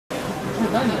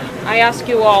I ask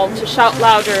you all to shout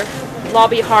louder,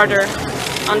 lobby harder,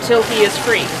 until he is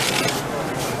free.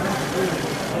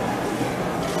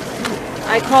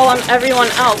 I call on everyone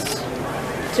else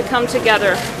to come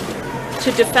together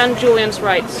to defend Julian's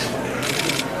rights.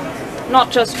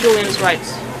 Not just Julian's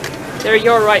rights, they're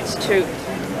your rights too.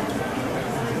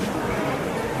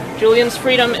 Julian's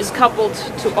freedom is coupled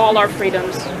to all our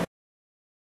freedoms.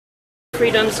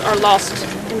 Freedoms are lost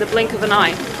in the blink of an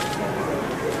eye.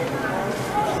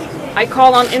 I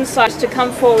call on insiders to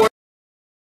come forward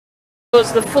to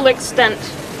show the full extent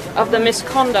of the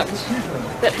misconduct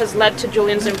that has led to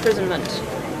Julian's imprisonment.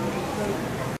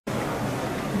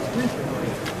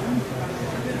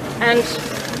 And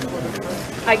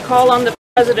I call on the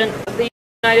President of the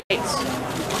United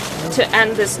States to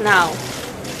end this now.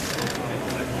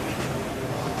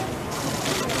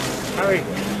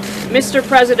 Mr.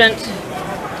 President,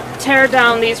 tear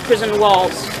down these prison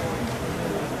walls.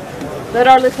 Let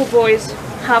our little boys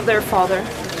have their father.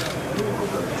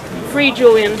 Free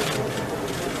Julian.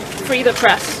 Free the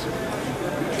press.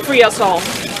 Free us all.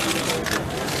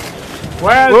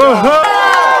 Well done.